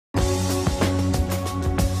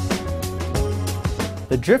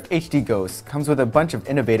The Drift HD Ghost comes with a bunch of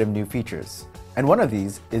innovative new features, and one of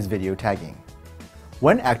these is video tagging.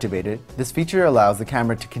 When activated, this feature allows the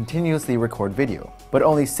camera to continuously record video, but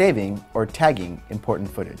only saving or tagging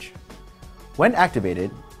important footage. When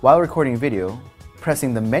activated, while recording video,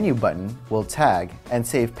 pressing the menu button will tag and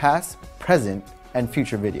save past, present, and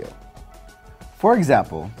future video. For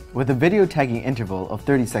example, with a video tagging interval of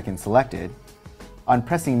 30 seconds selected, on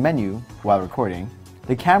pressing menu while recording,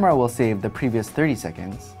 the camera will save the previous 30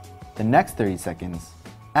 seconds, the next 30 seconds,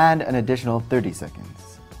 and an additional 30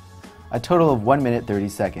 seconds. A total of 1 minute 30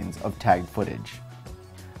 seconds of tagged footage.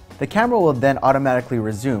 The camera will then automatically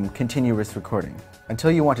resume continuous recording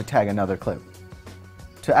until you want to tag another clip.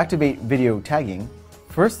 To activate video tagging,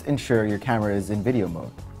 first ensure your camera is in video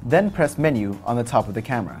mode. Then press menu on the top of the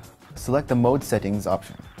camera. Select the mode settings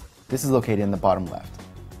option. This is located in the bottom left.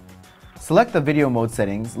 Select the video mode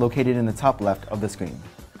settings located in the top left of the screen.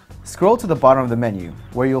 Scroll to the bottom of the menu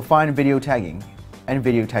where you'll find video tagging and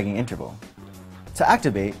video tagging interval. To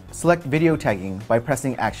activate, select video tagging by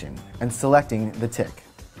pressing action and selecting the tick.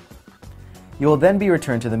 You will then be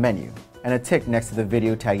returned to the menu, and a tick next to the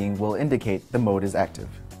video tagging will indicate the mode is active.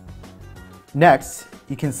 Next,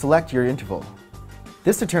 you can select your interval.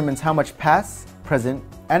 This determines how much past, present,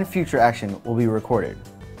 and future action will be recorded.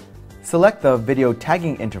 Select the video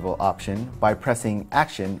tagging interval option by pressing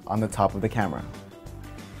action on the top of the camera.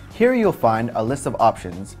 Here you'll find a list of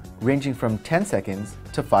options ranging from 10 seconds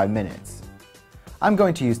to 5 minutes. I'm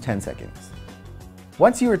going to use 10 seconds.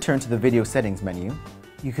 Once you return to the video settings menu,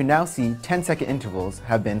 you can now see 10-second intervals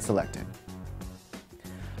have been selected.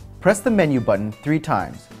 Press the menu button 3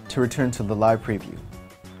 times to return to the live preview.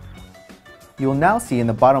 You will now see in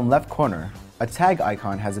the bottom left corner a tag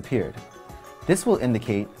icon has appeared. This will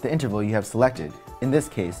indicate the interval you have selected, in this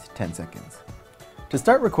case 10 seconds. To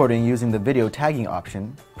start recording using the video tagging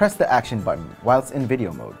option, press the action button whilst in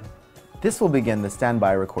video mode. This will begin the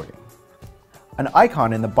standby recording. An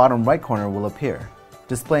icon in the bottom right corner will appear,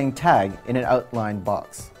 displaying tag in an outlined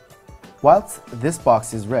box. Whilst this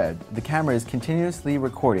box is red, the camera is continuously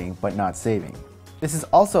recording but not saving. This is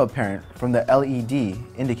also apparent from the LED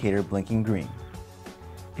indicator blinking green.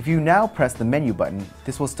 If you now press the menu button,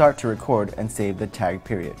 this will start to record and save the tag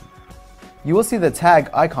period. You will see the tag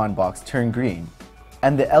icon box turn green,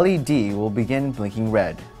 and the LED will begin blinking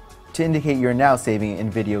red to indicate you're now saving in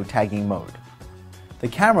video tagging mode. The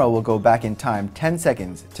camera will go back in time 10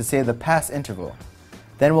 seconds to save the past interval,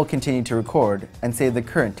 then will continue to record and save the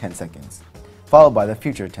current 10 seconds, followed by the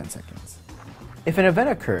future 10 seconds. If an event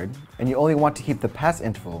occurred and you only want to keep the past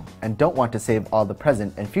interval and don't want to save all the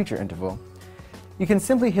present and future interval, you can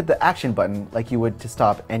simply hit the action button like you would to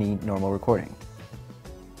stop any normal recording.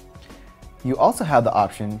 You also have the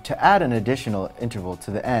option to add an additional interval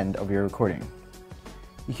to the end of your recording.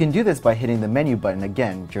 You can do this by hitting the menu button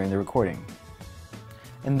again during the recording.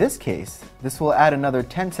 In this case, this will add another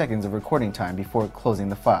 10 seconds of recording time before closing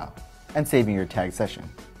the file and saving your tag session.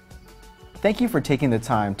 Thank you for taking the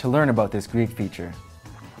time to learn about this great feature.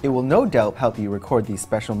 It will no doubt help you record these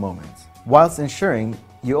special moments, whilst ensuring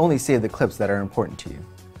you only save the clips that are important to you.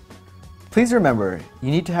 Please remember,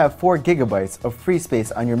 you need to have 4 GB of free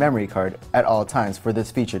space on your memory card at all times for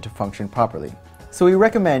this feature to function properly. So we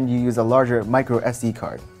recommend you use a larger micro SD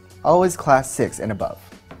card, always class 6 and above.